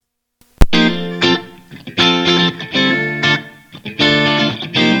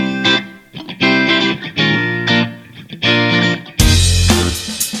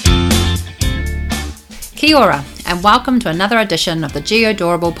Kia ora, and welcome to another edition of the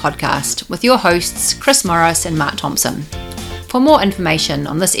Geodorable podcast with your hosts Chris Morris and Mark Thompson. For more information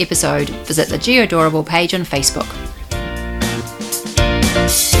on this episode, visit the Geodorable page on Facebook.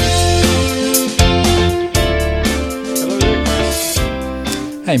 Hello there, Chris.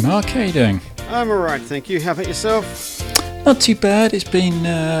 Hey Mark, how you doing? I'm alright, thank you. How about yourself? Not too bad. It's been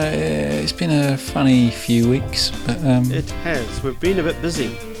a funny few weeks, but It has. We've been a bit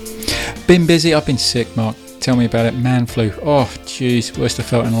busy. been busy. I've been sick, Mark. Tell me about it. Man flu. Oh, jeez, worst I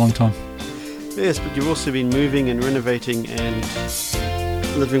felt in a long time. Yes, but you've also been moving and renovating and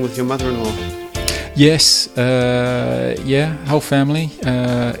living with your mother-in-law. Yes, whole family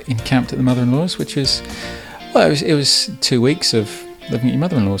encamped at the mother-in-law's, which is it was 2 weeks of living at your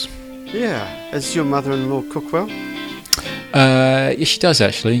mother-in-law's. Yeah. Does your mother-in-law cook well? Yeah, she does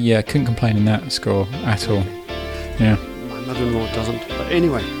actually. Yeah, couldn't complain in that score at all. Yeah. My mother-in-law doesn't. But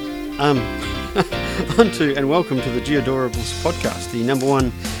anyway, on to and welcome to the Geodorables podcast, the number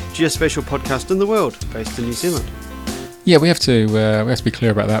one geospatial podcast in the world, based in New Zealand. Yeah, we have to be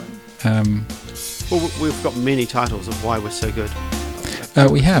clear about that. Well, we've got many titles of why we're so good.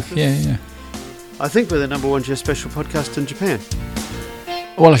 We have, yeah. I think we're the number one geospatial podcast in Japan.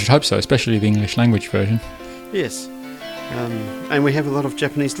 Well, I should hope so, especially the English language version. Yes. And we have a lot of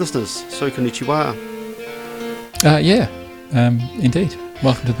Japanese listeners, so konnichiwa. Indeed.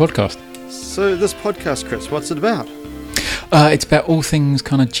 Welcome to the podcast. So this podcast, Chris, what's it about? It's about all things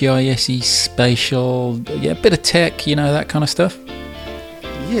kind of GIS-y, spatial, a bit of tech, that kind of stuff.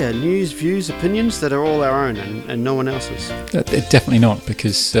 Yeah, news, views, opinions that are all our own and no one else's. Definitely not,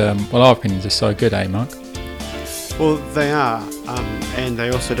 because, our opinions are so good, eh, Mark? Well, they are, and they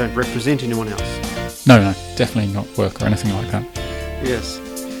also don't represent anyone else. No, definitely not work or anything like that. Yes.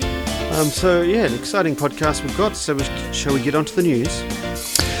 An exciting podcast we've got, so shall we get on to the news?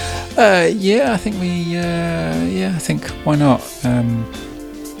 I think why not?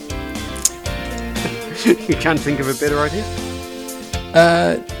 You can't think of a better idea?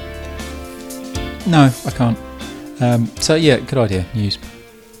 No, I can't. Good idea, news.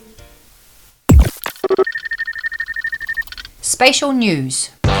 Spatial news.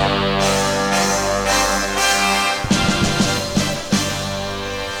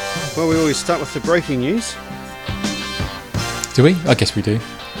 Well, we always start with the breaking news. Do we? I guess we do.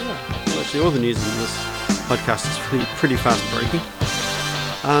 Well, actually, all the news in this podcast is pretty fast breaking.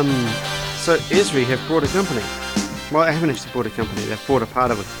 So Esri have bought a company. Well, they haven't actually bought a company. They've bought a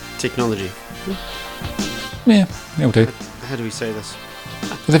part of a technology. Yeah, that'll do. How do we say this?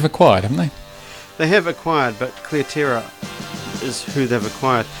 Well, they've acquired, haven't they? They have acquired, but Clearterra is who they've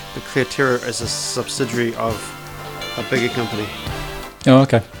acquired. But Clearterra is a subsidiary of a bigger company. Oh,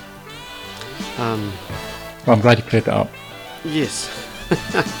 okay. Well, I'm glad you cleared that up. yes.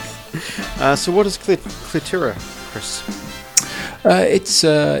 So what is Clearterra, Chris? It's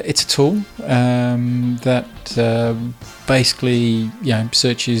a tool that basically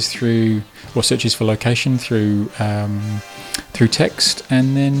searches for location through text,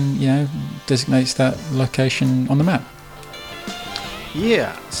 and then designates that location on the map.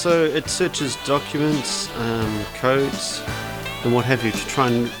 Yeah, so it searches documents, codes, and what have you to try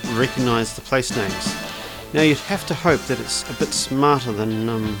and recognise the place names. Now you'd have to hope that it's a bit smarter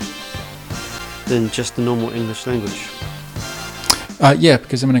than just the normal English language.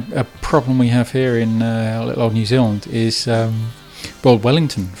 Because a problem we have here in little old New Zealand is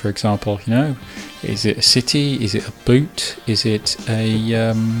Wellington, for example. Is it a city? Is it a boot? Is it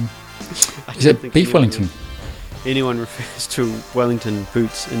Beef Wellington? Anyone refers to Wellington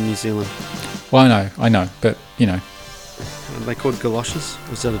boots in New Zealand. Well, I know, but Are they called galoshes?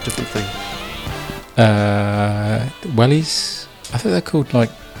 Or is that a different thing? wellies. I thought they're called I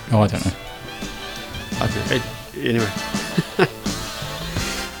don't know. Okay. Anyway.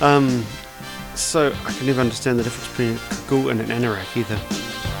 So I can never understand the difference between a kagul and an anorak either.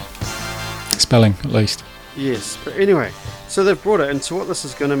 Spelling, at least. Yes, but anyway, so they've brought it, and so what this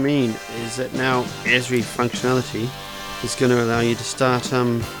is going to mean is that now Esri functionality is going to allow you to start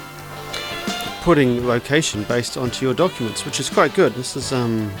putting location based onto your documents, which is quite good. This is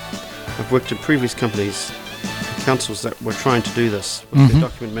I've worked in previous companies, councils that were trying to do this with their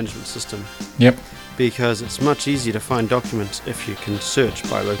document management system. Yep. Because it's much easier to find documents if you can search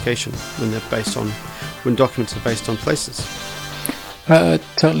by location when documents are based on places.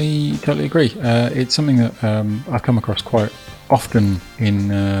 Totally agree. It's something that I've come across quite often in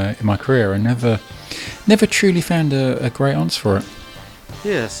my career, and never truly found a great answer for it.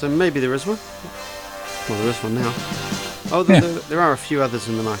 Yeah, so maybe there is one. Well, there is one now. Oh, there are a few others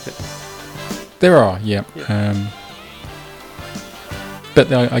in the market. There are, yeah.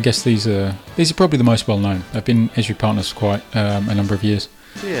 But I guess these are probably the most well known. They've been Esri partners for quite a number of years.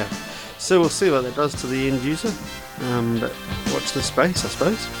 Yeah. So we'll see what that does to the end user. But watch the space, I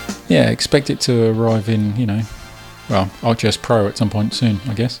suppose. Yeah, expect it to arrive in, ArcGIS Pro at some point soon,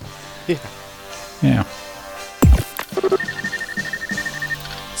 I guess. Yeah. Yeah.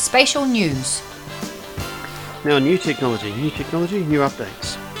 Spatial news. Now, new technology, new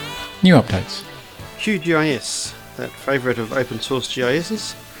updates. New updates. QGIS, that favourite of open source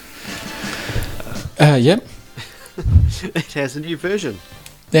GISs. Yep. It has a new version.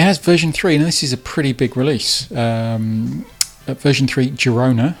 It has version 3, and this is a pretty big release. Version 3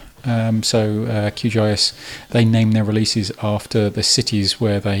 Girona. QGIS, they name their releases after the cities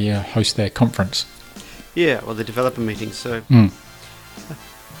where they host their conference. Yeah, well, the developer meetings. So,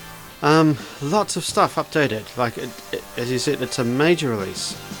 lots of stuff updated. Like, as you said, it's a major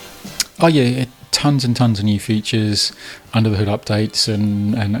release. Oh yeah, tons and tons of new features, under the hood updates,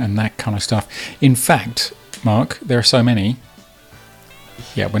 and that kind of stuff. In fact, Mark, there are so many.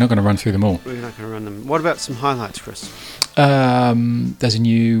 Yeah, we're not going to run through them all. We're not going to run them. What about some highlights, Chris? There's a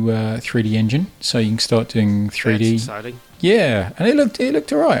new 3D engine, so you can start doing 3D. That's exciting. Yeah, and it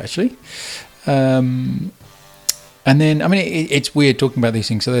looked alright actually. And then, I mean, it's weird talking about these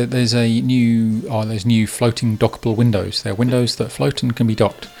things. So there's new floating dockable windows. They're windows that float and can be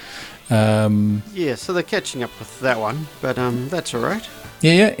docked. Yeah, so they're catching up with that one, but that's alright.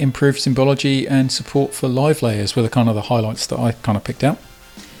 Yeah, improved symbology and support for live layers were the kind of the highlights that I kind of picked out.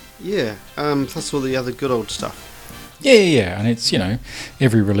 Yeah, plus all the other good old stuff. Yeah, and it's,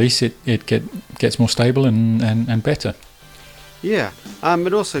 every release it gets more stable and better. Yeah,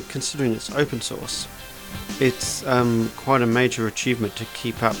 but also considering it's open source, it's quite a major achievement to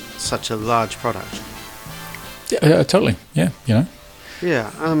keep up such a large product. Yeah, totally. Yeah,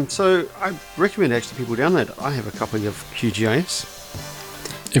 Yeah, so I recommend actually people download it. I have a copy of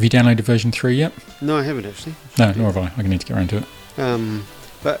QGIS. Have you downloaded version 3 yet? No, I haven't actually. No, nor have I. I need to get around to it.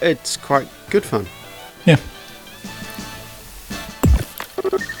 But it's quite good fun. Yeah.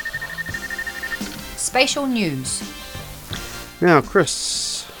 Spatial news. Now,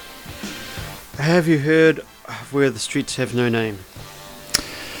 Chris, have you heard of Where the Streets Have No Name?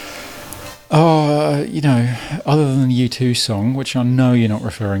 Other than the U2 song, which I know you're not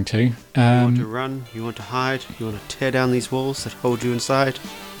referring to. You want to run, you want to hide, you want to tear down these walls that hold you inside?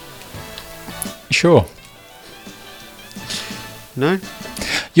 Sure. No?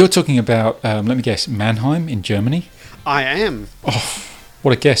 You're talking about, let me guess, Mannheim in Germany? I am. Oh,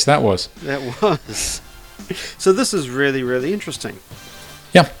 what a guess that was. That was. So this is really, really interesting.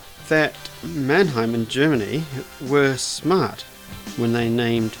 Yeah. That Mannheim in Germany were smart when they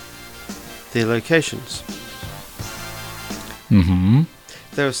named their locations. Mm-hmm.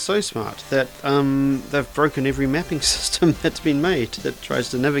 They were so smart that they've broken every mapping system that's been made that tries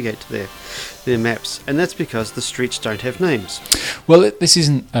to navigate to their maps, and that's because the streets don't have names. Well, this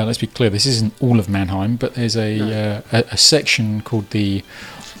isn't. Let's be clear. This isn't all of Mannheim, but there's a section called the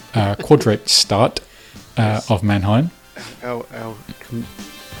Quadratstadt of Mannheim. Our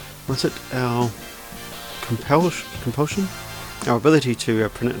compulsion? Our ability to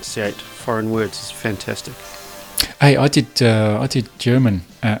pronunciate foreign words is fantastic. Hey, I did German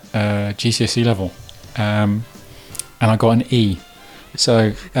at GCSE level, and I got an E.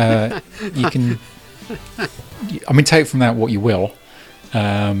 So you can, I mean, take from that what you will.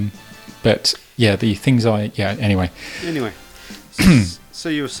 But yeah, the things anyway. Anyway, so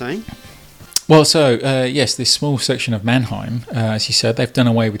you were saying? Well, so yes, this small section of Mannheim, as you said, they've done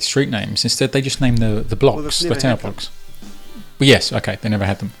away with street names. Instead, they just name the blocks, the tower blocks. Well, yes, okay, they never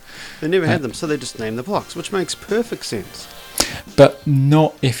had them. They never had them, so they just named the blocks, which makes perfect sense. But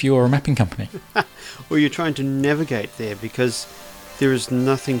not if you're a mapping company. Or you're trying to navigate there because there is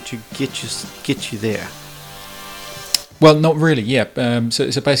nothing to get you there. Well, not really, yeah.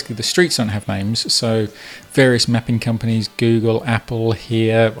 So basically the streets don't have names, so various mapping companies, Google, Apple,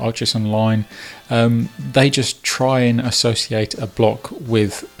 here, ArcGIS Online, they just try and associate a block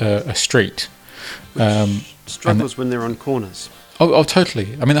with a street. Struggles when they're on corners. Oh,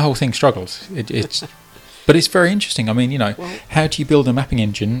 totally. I mean, the whole thing struggles. It's, but it's very interesting. I mean, how do you build a mapping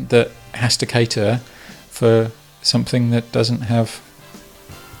engine that has to cater for something that doesn't have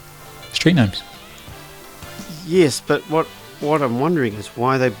street names? Yes, but what I'm wondering is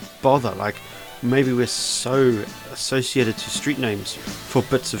why they bother. Like, maybe we're so associated to street names for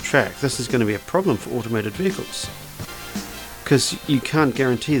bits of track. This is going to be a problem for automated vehicles. Because you can't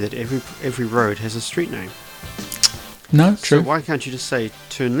guarantee that every road has a street name. No, true. So why can't you just say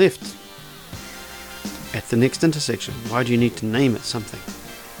turn left at the next intersection? Why do you need to name it something?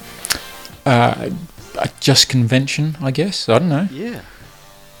 Just convention, I guess. I don't know. Yeah.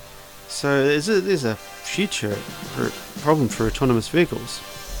 So there's a future problem for autonomous vehicles.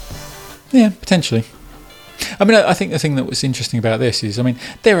 Yeah, potentially. I mean, I think the thing that was interesting about this is, I mean,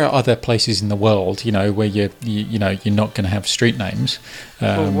 there are other places in the world, where you're not going to have street names.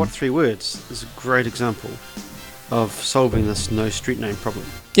 Well, What 3 Words is a great example of solving this no street name problem.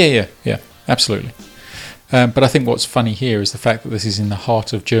 Yeah, absolutely. But I think what's funny here is the fact that this is in the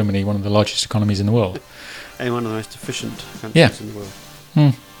heart of Germany, one of the largest economies in the world. And one of the most efficient countries in the world.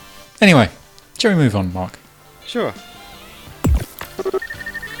 Anyway, shall we move on, Mark? Sure.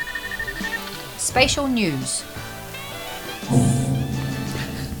 Spatial news.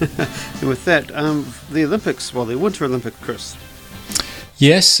 And with that, the Olympics, the Winter Olympics, Chris.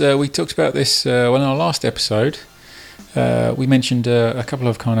 Yes, we talked about this in our last episode. We mentioned a couple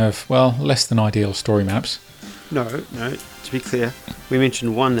of less than ideal story maps. No, to be clear, we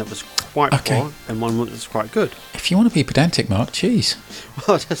mentioned one that was quite poor and one that was quite good. If you want to be pedantic, Mark, jeez.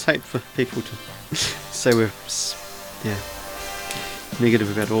 Well, I just hate for people to say we're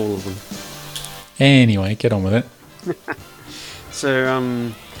negative about all of them. Anyway, get on with it.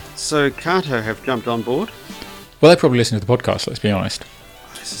 So Kato have jumped on board. Well, they probably listen to the podcast, let's be honest.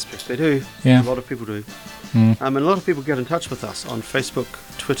 I suspect they do. Yeah. A lot of people do. And a lot of people get in touch with us on Facebook,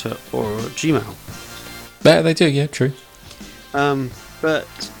 Twitter, or Gmail. They do, yeah, true. But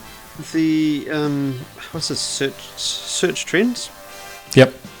the search trends?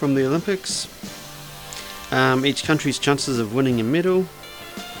 Yep. From the Olympics. Each country's chances of winning a medal.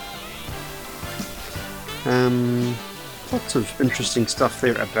 Lots of interesting stuff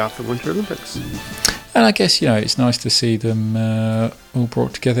there about the Winter Olympics. And I guess, it's nice to see them all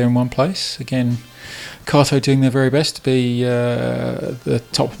brought together in one place. Again, Kato doing their very best to be the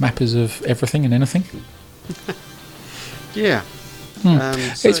top mappers of everything and anything. Yeah.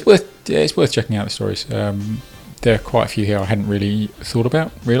 It's worth checking out the stories. There are quite a few here I hadn't really thought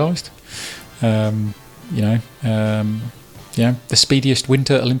about, realised. The speediest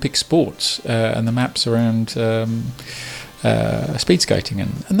Winter Olympic sports and the maps around speed skating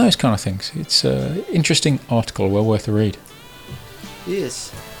and those kind of things. It's an interesting article, well worth a read.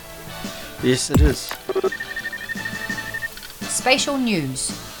 Yes, it is. Spatial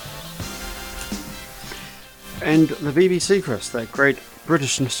news. And the BBC, Chris, that great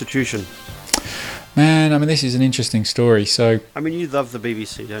British institution. Man, I mean, this is an interesting story. So, I mean, you love the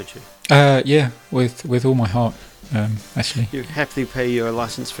BBC, don't you? Yeah, with all my heart, actually. You happily pay your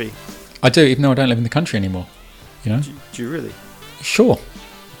licence fee. I do, even though I don't live in the country anymore. Do you really? Sure.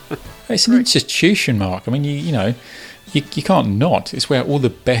 It's an institution, Mark. I mean, you can't not. It's where all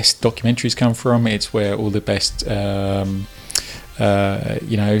the best documentaries come from. It's where all the best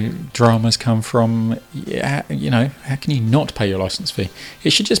dramas come from. Yeah, how can you not pay your licence fee?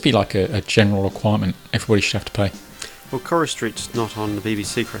 It should just be like a general requirement. Everybody should have to pay. Well, Coro Street's not on the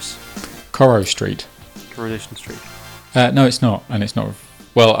BBC, Chris. Coro Street. Coronation Street. No, it's not, and it's not.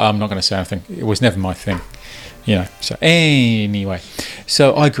 Well, I'm not going to say anything. It was never my thing. So anyway,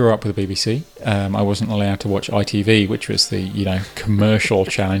 so I grew up with the BBC. I wasn't allowed to watch ITV, which was the commercial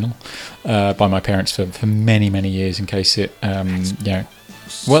channel by my parents for many, many years in case it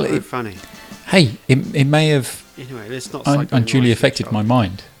funny. Hey, it may have anyway, let's not unduly affected my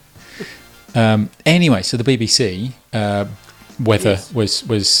mind. Anyway, so the BBC weather was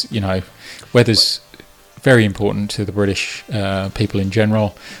weather's very important to the British people in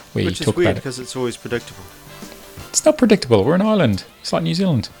general. Which is weird because it's always predictable. It's not predictable. We're an island. It's like New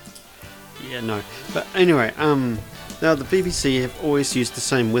Zealand. Yeah, no. But anyway, now the BBC have always used the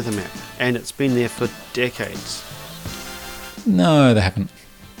same weather map, and it's been there for decades. No, they haven't.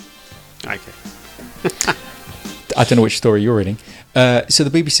 Okay. I don't know which story you're reading. So the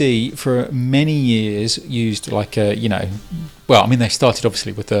BBC for many years used they started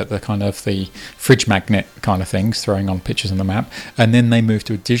obviously with the kind of the fridge magnet kind of things, throwing on pictures on the map, and then they moved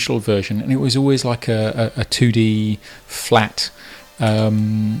to a digital version, and it was always like a 2D flat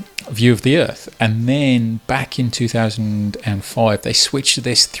view of the Earth. And then back in 2005, they switched to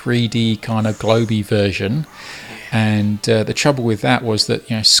this 3D kind of globy version. And the trouble with that was that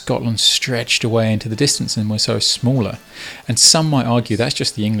Scotland stretched away into the distance and was so smaller. And some might argue that's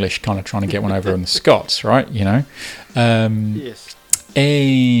just the English kind of trying to get one over on the Scots, right? Yes.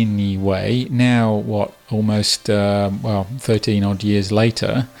 Anyway, now almost 13 odd years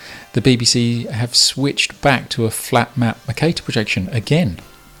later, the BBC have switched back to a flat map Mercator projection again.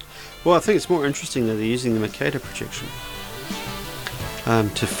 Well, I think it's more interesting that they're using the Mercator projection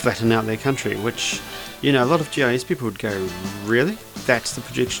to flatten out their country, which. A lot of GIS people would go, really? That's the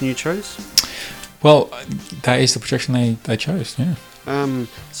projection you chose? Well, that is the projection they chose, yeah.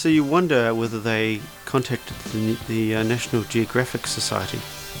 So you wonder whether they contacted the National Geographic Society.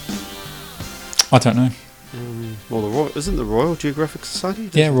 I don't know. Well, isn't the Royal Geographic Society?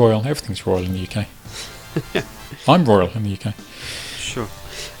 Yeah, royal. Everything's royal in the UK. I'm royal in the UK. Sure.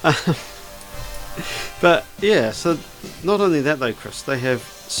 But yeah, so not only that though, Chris, they have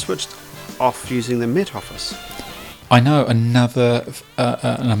switched off using the Met Office. I know another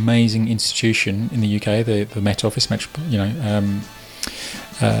an amazing institution in the UK, the Met Office, the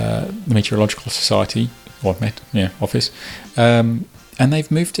Meteorological Society, or Met Office, and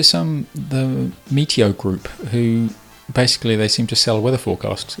they've moved to the Meteo Group, who basically they seem to sell weather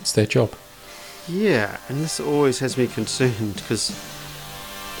forecasts. It's their job. Yeah, and this always has me concerned because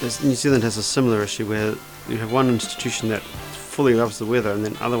New Zealand has a similar issue where you have one institution that fully loves the weather and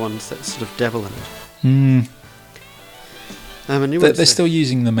then other ones that sort of dabble in it. They're still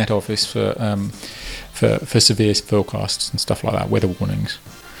using the Met Office for severe forecasts and stuff like that, weather warnings.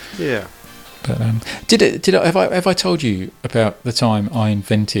 Yeah. But have I told you about the time I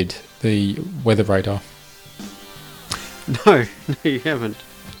invented the weather radar? No, you haven't.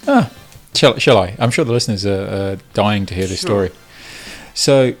 Shall I? I'm sure the listeners are dying to hear this story.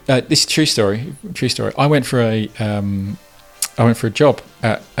 So this is true story. I went for a job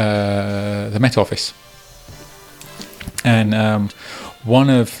at the Met Office, and one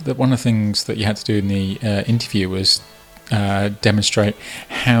of the things that you had to do in the interview was demonstrate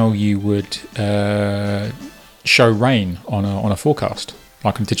how you would show rain on a forecast,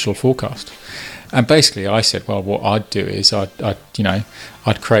 like a digital forecast. And basically, I said, well, what I'd do is I'd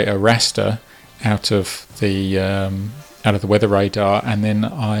create a raster out of the weather radar, and then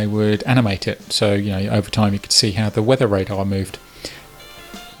I would animate it. So over time you could see how the weather radar moved.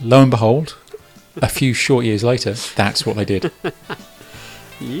 Lo and behold, a few short years later, that's what they did.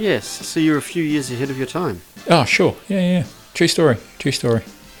 Yes, so you're a few years ahead of your time. Oh, sure, yeah. True story.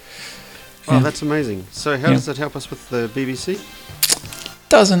 Oh, that's amazing. So how does that help us with the BBC?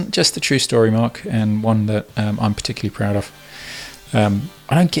 Doesn't, just the true story, Mark, and one that I'm particularly proud of.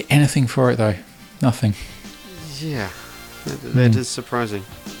 I don't get anything for it though, nothing. Yeah, that is surprising.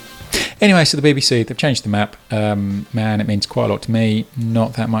 Anyway, so the BBC, they've changed the map. Man, it means quite a lot to me,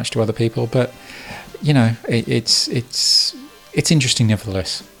 not that much to other people, but it's interesting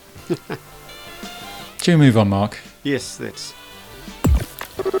nevertheless. Shall we move on, Mark? Yes, that's.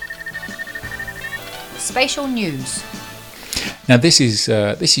 Spatial news. Now this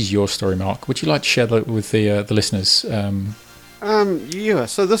is your story, Mark. Would you like to share that with the listeners? Yeah.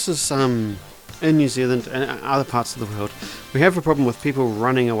 So this is in New Zealand and other parts of the world. We have a problem with people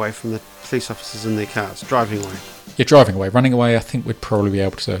running away from the police officers in their cars, driving away. Yeah, driving away. Running away, I think we'd probably be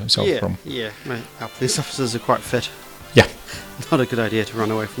able to solve the problem. Yeah, mate, our police officers are quite fit. Yeah. Not a good idea to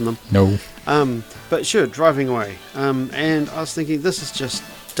run away from them. No. But sure, driving away. And I was thinking, this is just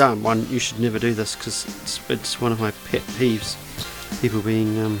dumb. One, you should never do this because it's one of my pet peeves. People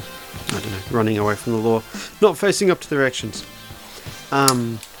being, running away from the law, not facing up to their actions.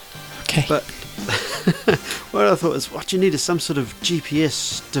 Okay. But what I thought is, what you need is some sort of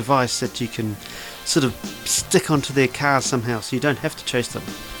GPS device that you can sort of stick onto their car somehow, so you don't have to chase them.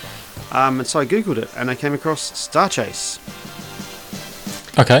 And so I googled it, and I came across Star Chase.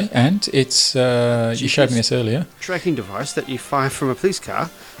 Okay, and it's you showed me this earlier. Tracking device that you fire from a police car.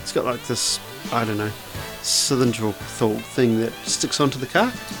 It's got like this, cylindrical thing that sticks onto the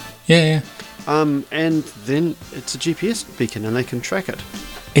car. Yeah. And then it's a GPS beacon, and they can track it.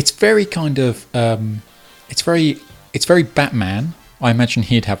 It's very kind of it's very Batman. I imagine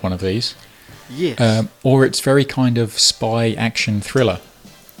he'd have one of these. Yes. Or it's very kind of spy action thriller.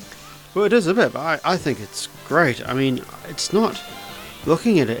 Well, it is a bit, but I think it's great. I mean, it's not.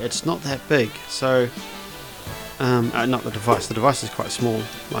 Looking at it, it's not that big. So, not the device. The device is quite small.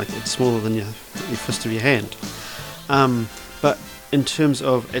 Like, it's smaller than your fist of your hand. But in terms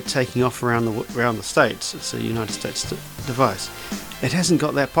of it taking off around the States, it's a United States device. It hasn't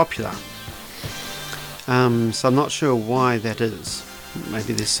got that popular. So I'm not sure why that is.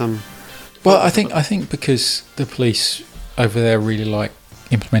 Maybe there's some. Well, I think because the police over there really like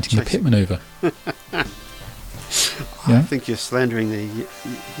implementing the pit maneuver. I think you're slandering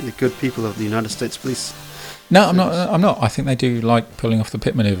the good people of the United States Police. No, I'm not. I think they do like pulling off the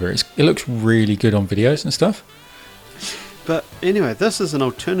pit maneuver. It looks really good on videos and stuff. But anyway, this is an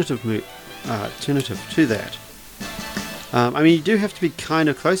alternative to that. I mean, you do have to be kind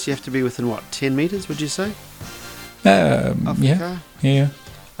of close. You have to be within 10 meters? Would you say? Of the car? Yeah.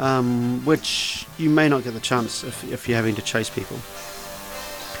 Which you may not get the chance if you're having to chase people.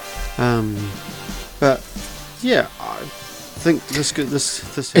 But yeah, I think this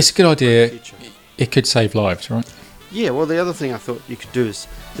it's a good idea. It could save lives, right? Yeah. Well, the other thing I thought you could do is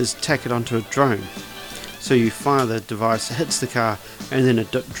tack it onto a drone. So you fire the device, it hits the car, and then a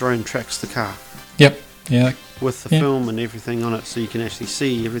drone tracks the car. Yep. Yeah. with the film and everything on it, so you can actually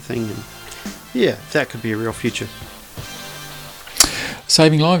see everything. And yeah, that could be a real future.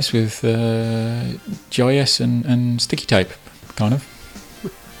 Saving lives with GIS and sticky tape, kind of.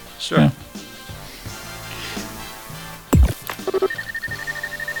 Sure. Yeah.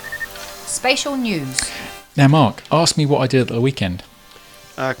 Spatial news. Now, Mark, ask me what I did at the weekend.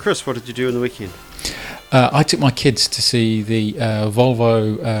 Chris, what did you do in the weekend? I took my kids to see the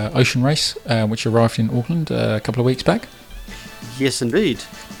Volvo Ocean Race, which arrived in Auckland a couple of weeks back. Yes, indeed.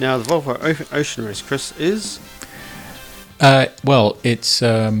 Now, the Volvo Ocean Race, Chris, is... Well, it's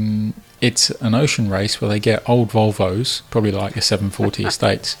an ocean race where they get old Volvos, probably like a 740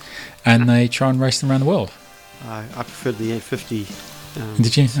 Estates, and they try and race them around the world. I preferred the 850.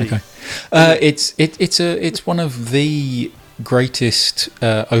 Did you? C. Okay. It's one of the greatest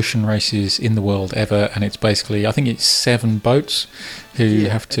ocean races in the world ever, and it's basically, I think it's 7 boats who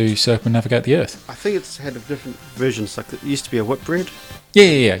have to circumnavigate the Earth. I think it's had different versions. Like it used to be a Whitbread.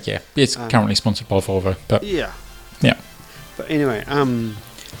 Yeah. It's currently sponsored by Volvo, but Yeah. yeah. But anyway,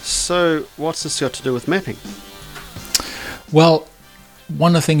 so what's this got to do with mapping? Well,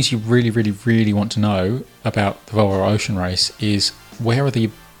 one of the things you really, really, really want to know about the Volvo Ocean Race is where are the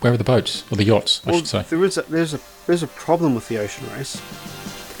boats, or the yachts, I should say. There's a problem with the ocean race,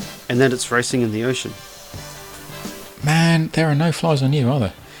 and that it's racing in the ocean. Man, there are no flies on you, are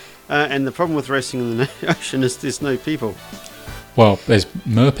there? And the problem with racing in the ocean is there's no people. Well, there's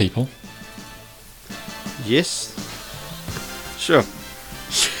mer people. Yes. Sure.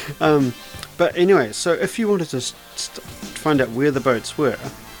 But anyway, so if you wanted to find out where the boats were,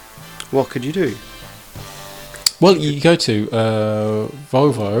 what could you do? Well, you go to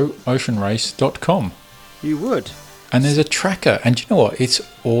volvooceanrace.com. You would. And there's a tracker, and you know what? It's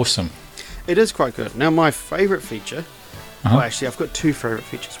awesome. It is quite good. Now, my favourite feature... Uh-huh. Well, actually, I've got 2 favourite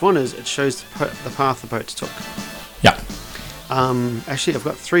features. One is it shows the path the boats took. Yeah. Actually, I've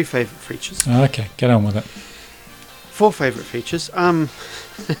got 3 favourite features. Okay, get on with it. 4 favourite features.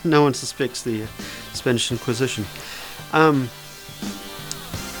 No one suspects the Spanish Inquisition.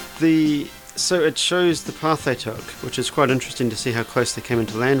 So it shows the path they took, which is quite interesting to see how close they came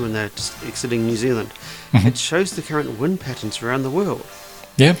into land when they're just exiting New Zealand. Mm-hmm. It shows the current wind patterns around the world.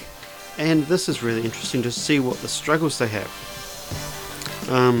 Yeah. And this is really interesting to see what the struggles they have.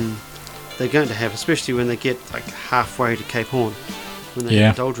 They're going to have, especially when they get like halfway to Cape Horn, when they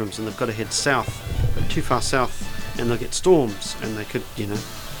get doldrums and they've got to head south, but too far south, and they'll get storms, and they could,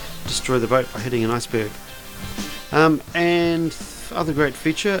 destroy the boat by hitting an iceberg. And other great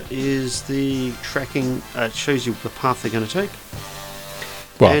feature is the tracking. It shows you the path they're going to take.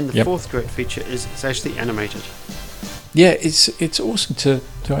 Well, and the 4th great feature is it's actually animated. Yeah, it's awesome to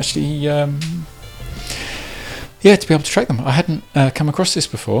actually to be able to track them. I hadn't come across this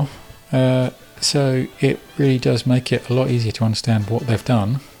before, so it really does make it a lot easier to understand what they've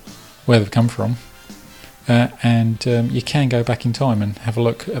done, where they've come from, and you can go back in time and have a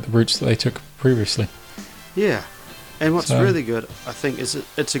look at the routes that they took previously. Yeah, and what's really good, I think, is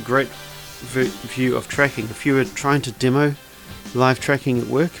it's a great view of tracking. If you were trying to demo live tracking at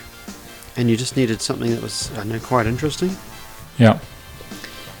work, and you just needed something that was, quite interesting. Yeah.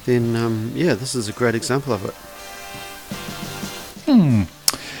 Then, this is a great example of it.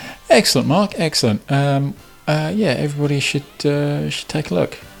 Excellent, Mark. Excellent. Everybody should take a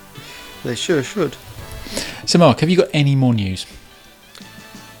look. They sure should. So, Mark, have you got any more news?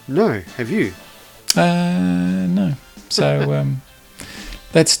 No. Have you? No. So,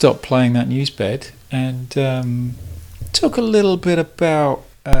 let's stop playing that news bed and talk a little bit about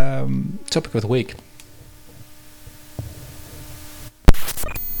topic of the week.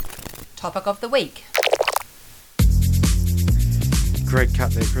 Topic of the week. Great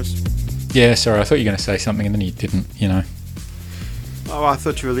cut there, Chris. Yeah, sorry, I thought you were going to say something and then you didn't, Oh, I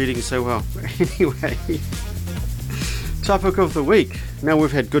thought you were leading so well. Anyway, topic of the week. Now,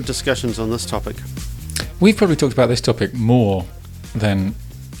 we've had good discussions on this topic. We've probably talked about this topic more than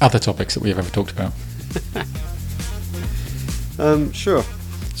other topics that we've ever talked about. Sure.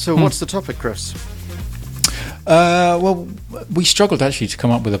 So what's the topic, Chris? Well, we struggled actually to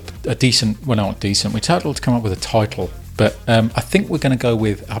come up with a decent, well, not decent, we struggled to come up with a title, but I think we're going to go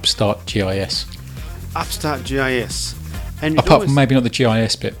with Upstart GIS. Upstart GIS. And apart from maybe not the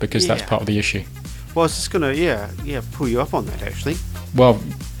GIS bit, because that's part of the issue. Well, I was just going to, pull you up on that, actually. Well,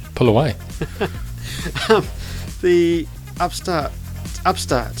 pull away. The Upstart.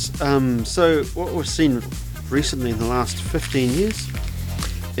 So what we've seen recently in the last 15 years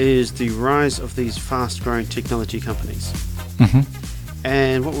is the rise of these fast-growing technology companies. Mm-hmm.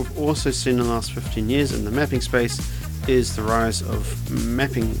 And what we've also seen in the last 15 years in the mapping space is the rise of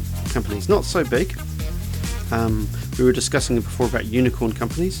mapping companies, not so big. We were discussing it before about unicorn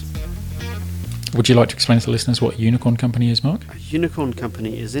companies. Would you like to explain to the listeners what a unicorn company is, Mark? A unicorn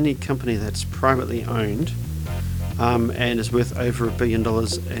company is any company that's privately owned and is worth over $1 billion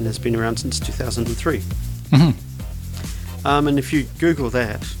and has been around since 2003. Mm-hmm. And if you Google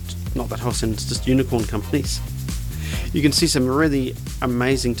that, not that whole sentence, just unicorn companies, you can see some really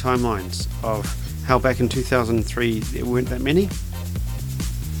amazing timelines of how back in 2003 there weren't that many.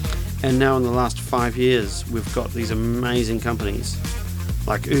 And now in the last 5 years, we've got these amazing companies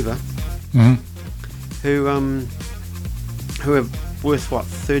like Uber, Mm-hmm. who are worth what,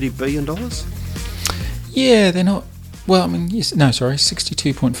 $30 billion? Yeah, they're not. Well, I mean, yes, no, sorry,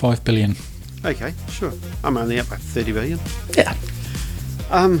 62.5 billion. Okay, sure. I'm only up by 30 billion. Yeah.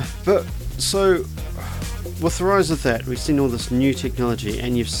 But so with the rise of that, we've seen all this new technology,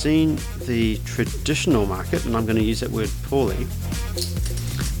 and you've seen the traditional market, and I'm going to use that word poorly,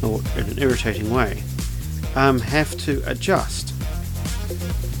 or in an irritating way, have to adjust.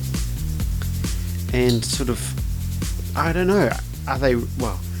 And sort of, I don't know, are they,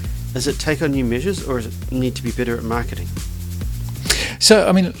 well, does it take on new measures, or does it need to be better at marketing? So,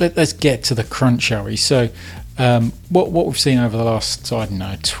 I mean, let's get to the crunch, shall we? So, what we've seen over the last, I don't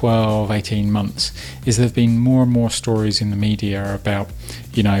know, 12, 18 months is there have been more and more stories in the media about,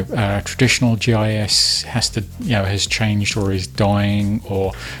 traditional GIS has changed or is dying,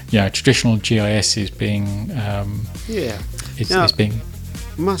 or, traditional GIS is being, is being...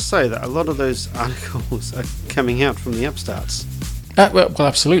 I must say that a lot of those articles are coming out from the upstarts. Well,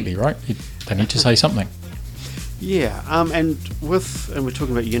 absolutely, right? They need to say something. Yeah, and we're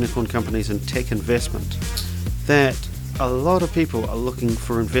talking about unicorn companies and tech investment, that a lot of people are looking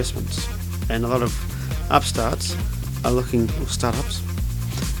for investments, and a lot of upstarts are startups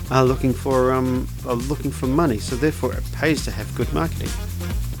are looking for money. So therefore, it pays to have good marketing.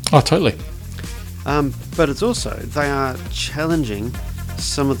 Oh, totally. But it's also, they are challenging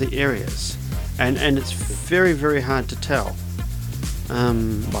some of the areas, and it's very, very hard to tell.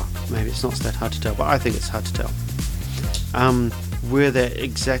 Well, maybe it's not that hard to tell, but I think it's hard to tell where they're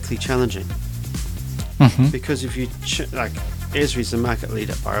exactly challenging. Mm-hmm. Because if you like, Esri's the market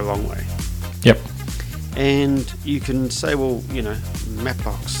leader by a long way. Yep. And you can say, well,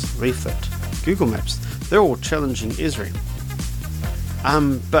 Mapbox, Leaflet, Google Maps, they're all challenging Esri.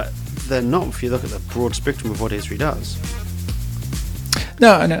 But they're not if you look at the broad spectrum of what Esri does.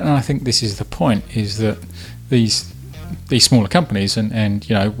 No, and I think this is the point: is that these smaller companies, and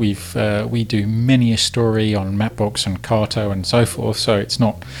we do many a story on Mapbox and Carto and so forth. So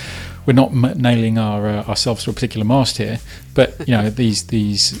we're not nailing ourselves to a particular mast here, but these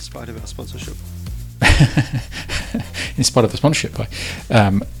in spite of our sponsorship. In spite of the sponsorship,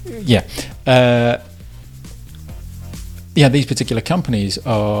 these particular companies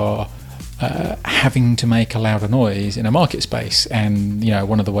are having to make a louder noise in a market space, and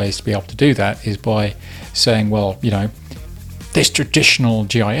one of the ways to be able to do that is by saying, well, this traditional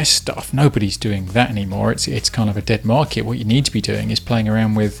GIS stuff, nobody's doing that anymore. It's kind of a dead market. What you need to be doing is playing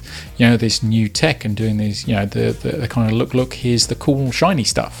around with this new tech and doing these the kind of look, here's the cool shiny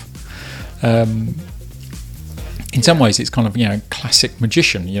stuff. In some ways, it's kind of classic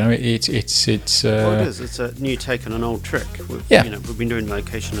magician. Well, it is. It's a new take on an old trick. We've been doing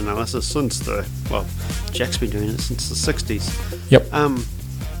location analysis since Jack's been doing it since the 60s. Yep.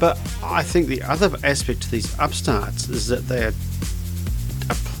 But I think the other aspect to these upstarts is that they are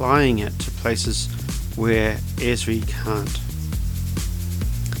applying it to places where Esri can't.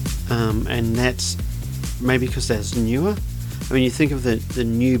 And that's maybe because that's newer. I mean, you think of the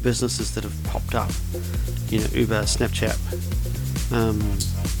new businesses that have popped up, Uber, Snapchat.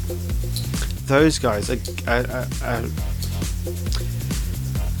 Those guys are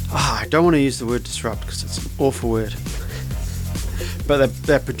I don't want to use the word disrupt because it's an awful word. But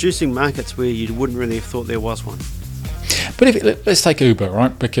they're producing markets where you wouldn't really have thought there was one. But let's take Uber,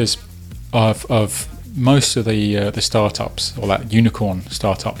 right? Because of most of the startups, or that unicorn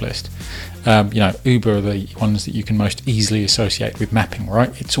startup list, Uber are the ones that you can most easily associate with mapping,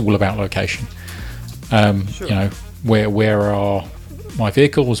 right? It's all about location. Sure. Where are my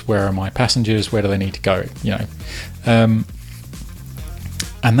vehicles? Where are my passengers? Where do they need to go? And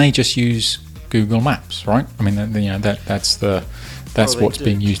they just use Google Maps, right? I mean, that's what's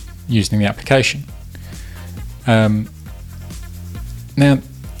being used in the application. Now,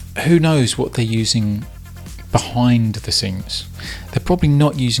 who knows what they're using behind the scenes? They're probably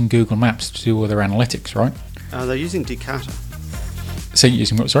not using Google Maps to do all their analytics, right? They're using Decata. So you're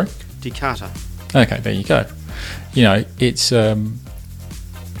using what, sorry? Decata. Okay, there you go. It's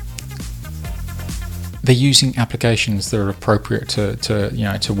they're using applications that are appropriate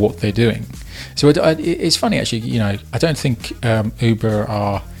to what they're doing. So it's funny actually. I don't think Uber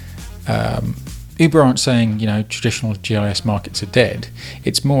aren't saying traditional GIS markets are dead.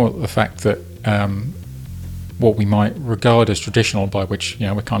 It's more the fact that what we might regard as traditional, by which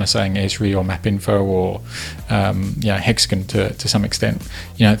we're kind of saying Esri or MapInfo or Hexagon to some extent,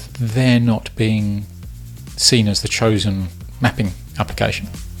 they're not being seen as the chosen mapping application.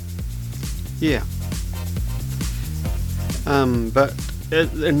 Yeah. But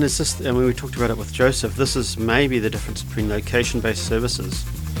and it's just, we talked about it with Joseph. This is maybe the difference between location-based services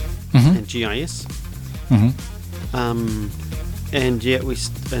and GIS. And yet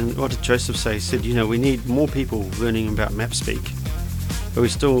and what did Joseph say? He said, we need more people learning about MapSpeak, but we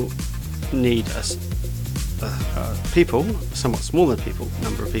still need people, somewhat smaller people,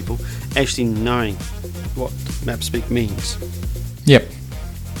 number of people, actually knowing what MapSpeak means. Yep.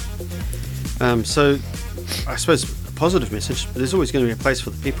 So I suppose a positive message, but there's always going to be a place for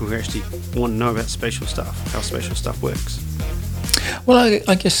the people who actually want to know about spatial stuff, how spatial stuff works. Well,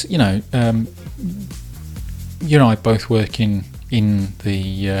 I guess, you and I both work in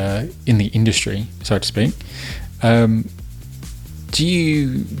the industry, so to speak. Do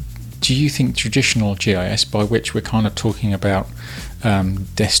you think traditional GIS, by which we're kind of talking about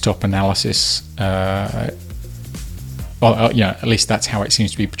desktop analysis, at least that's how it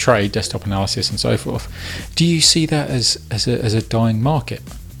seems to be portrayed, desktop analysis and so forth, do you see that as a dying market?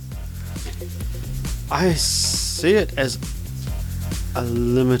 I see it as a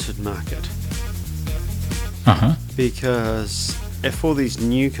limited market. Because if all these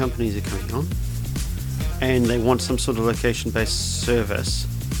new companies are coming on and they want some sort of location-based service,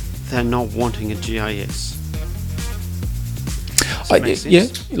 they're not wanting a GIS. Yeah,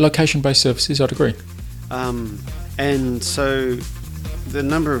 location-based services, I'd agree. And so the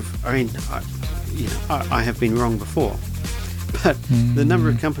number of, I have been wrong before, but the number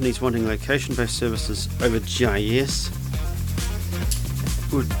of companies wanting location-based services over GIS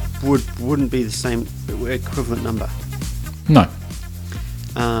wouldn't be the same equivalent number. No.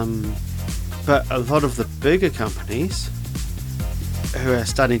 But a lot of the bigger companies who are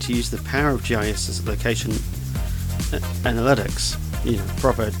starting to use the power of GIS as location analytics,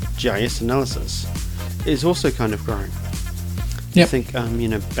 proper GIS analysis, is also kind of growing. Yep. I think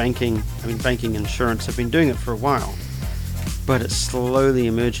banking and insurance have been doing it for a while, but it's slowly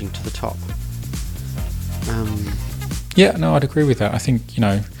emerging to the top. Yeah, no, I'd agree with that. I think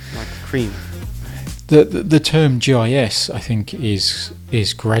like cream. The term GIS, I think, is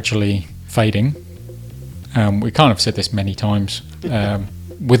gradually fading. We kind of said this many times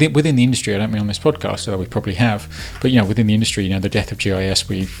within the industry. I don't mean on this podcast, although we probably have. But within the industry, the death of GIS.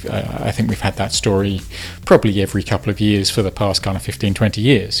 I think we've had that story probably every couple of years for the past kind of 15, 20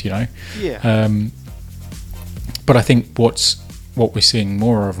 years. Yeah. But I think what we're seeing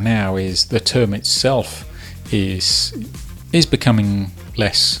more of now is the term itself is becoming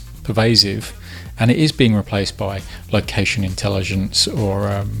less pervasive, and it is being replaced by location intelligence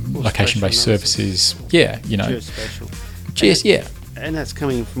or location-based services. Yeah, Geospatial. Yeah. And that's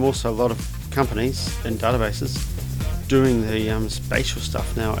coming from also a lot of companies and databases doing the spatial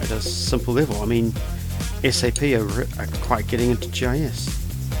stuff now at a simple level. I mean, SAP are quite getting into GIS.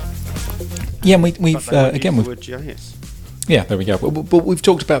 Yeah, and we've again the word GIS. Yeah, there we go. But we've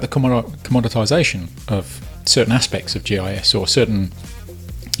talked about the commoditization of certain aspects of GIS or certain,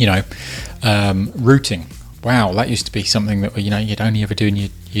 routing. Wow, that used to be something that you'd only ever do in your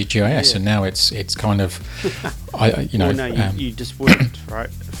GIS, and now it's kind of, you just wouldn't, right?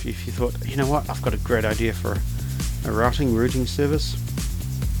 If you thought, what, I've got a great idea for a routing service.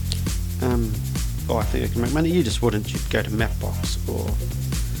 I think I can make money. You just wouldn't. You'd go to Mapbox or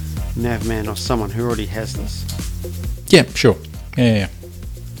Navman or someone who already has this. Yeah, sure. Yeah.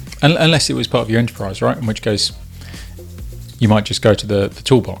 Unless it was part of your enterprise, right? In which case, you might just go to the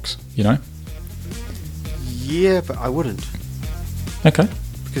toolbox, Yeah, but I wouldn't. Okay.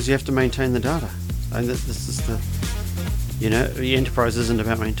 Because you have to maintain the data. And this is the enterprise isn't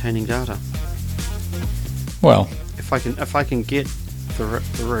about maintaining data. Well, if I can get the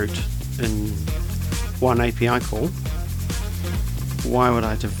route in one API call, why would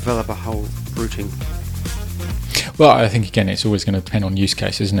I develop a whole routing? Well, I think again, it's always going to depend on use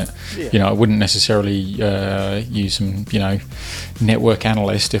case, isn't it? Yeah. I wouldn't necessarily use some, network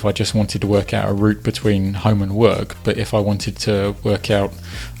analyst if I just wanted to work out a route between home and work. But if I wanted to work out,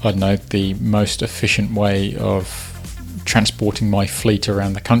 I don't know, the most efficient way of transporting my fleet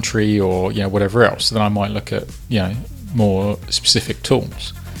around the country, or whatever else, then I might look at more specific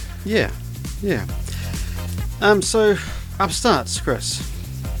tools. Yeah. So upstarts, Chris.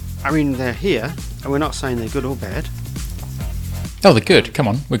 I mean, they're here. we're not saying they're good or bad. Oh, they're good. Come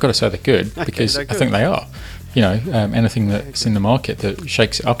on, we've got to say they're good Okay, because they're I think good. they are. Anything that's in the market that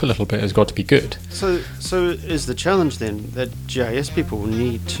shakes it up a little bit has got to be good. So is the challenge then that GIS people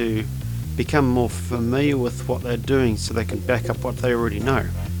need to become more familiar with what they're doing so they can back up what they already know?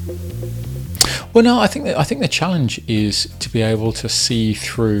 Well, no, I think the challenge is to be able to see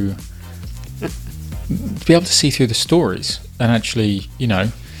through, the stories and actually,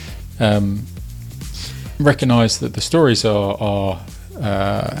 recognise that the stories are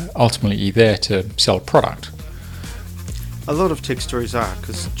ultimately there to sell a product. A lot of tech stories are,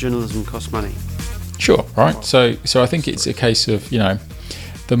 because journalism costs money. Sure, right. So I think it's a case of,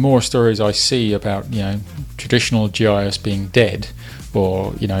 the more stories I see about, traditional GIS being dead,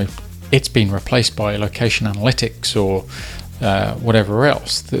 or, it's been replaced by location analytics or whatever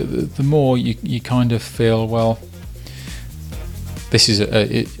else, the more you kind of feel, well, this is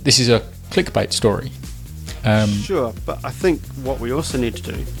a clickbait story. Sure, but I think what we also need to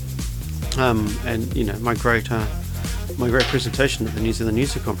do, and my great presentation at the New Zealand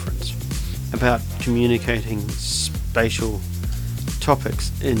User Conference about communicating spatial topics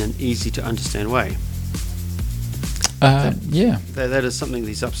in an easy to understand way. That is something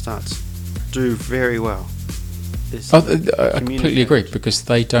these upstarts do very well. I completely agree, because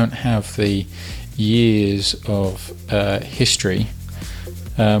they don't have the years of history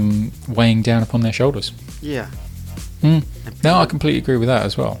weighing down upon their shoulders. Yeah. No, I completely agree with that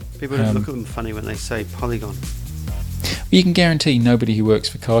as well. People don't look at them funny when they say polygon. You can guarantee nobody who works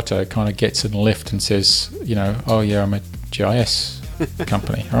for Kato kind of gets in a lift and says, oh yeah, I'm a GIS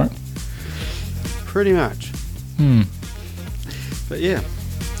company, right? Pretty much. But yeah.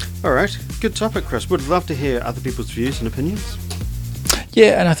 All right. Good topic, Chris. Would love to hear other people's views and opinions.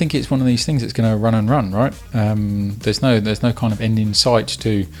 Yeah, and I think it's one of these things that's going to run and run, right? There's no kind of end in sight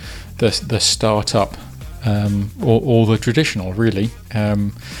to the startup or the traditional, really. I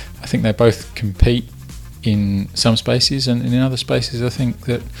think they both compete in some spaces, and in other spaces I think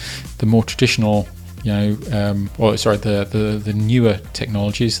that the more traditional, the newer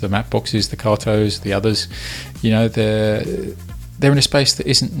technologies, the map boxes, the Katos, the others, they're in a space that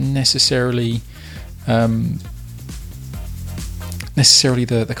isn't necessarily the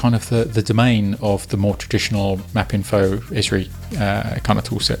kind of the domain of the more traditional MapInfo, Esri kind of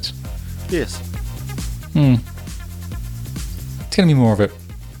tool sets. Yes. It's going to be more of it.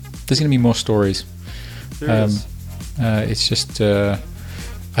 There's going to be more stories. There is. It's just, I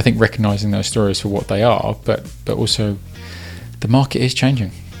think, recognising those stories for what they are, but also the market is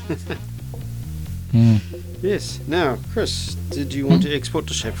changing. Yes. Now, Chris, did you want to export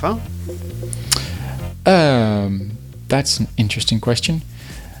to shapefile? That's an interesting question.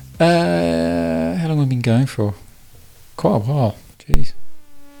 How long have we been going for? Quite a while. Jeez.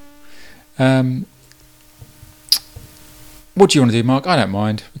 What do you want to do, Mark? I don't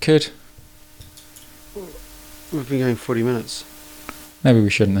mind. We could. We've been going 40 minutes. Maybe we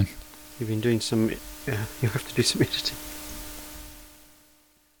shouldn't then. You've been doing some... you have to do some editing.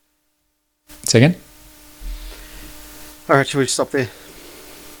 Say again? All right, shall we stop there?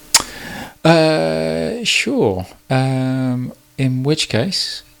 Sure. In which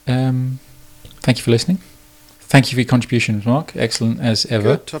case, thank you for listening. Thank you for your contributions, Mark. Excellent as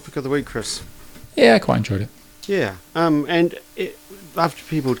ever. Good topic of the week, Chris. Yeah, I quite enjoyed it. Yeah. And after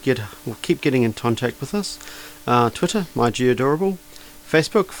people will keep getting in contact with us. Twitter, mygeodorable.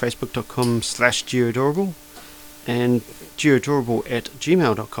 Facebook, facebook.com/geodorable. And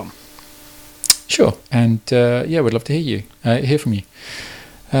geodorable@gmail.com. Sure. And we'd love to hear from you.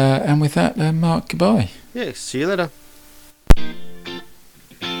 And with that, Mark, goodbye. Yeah, see you later.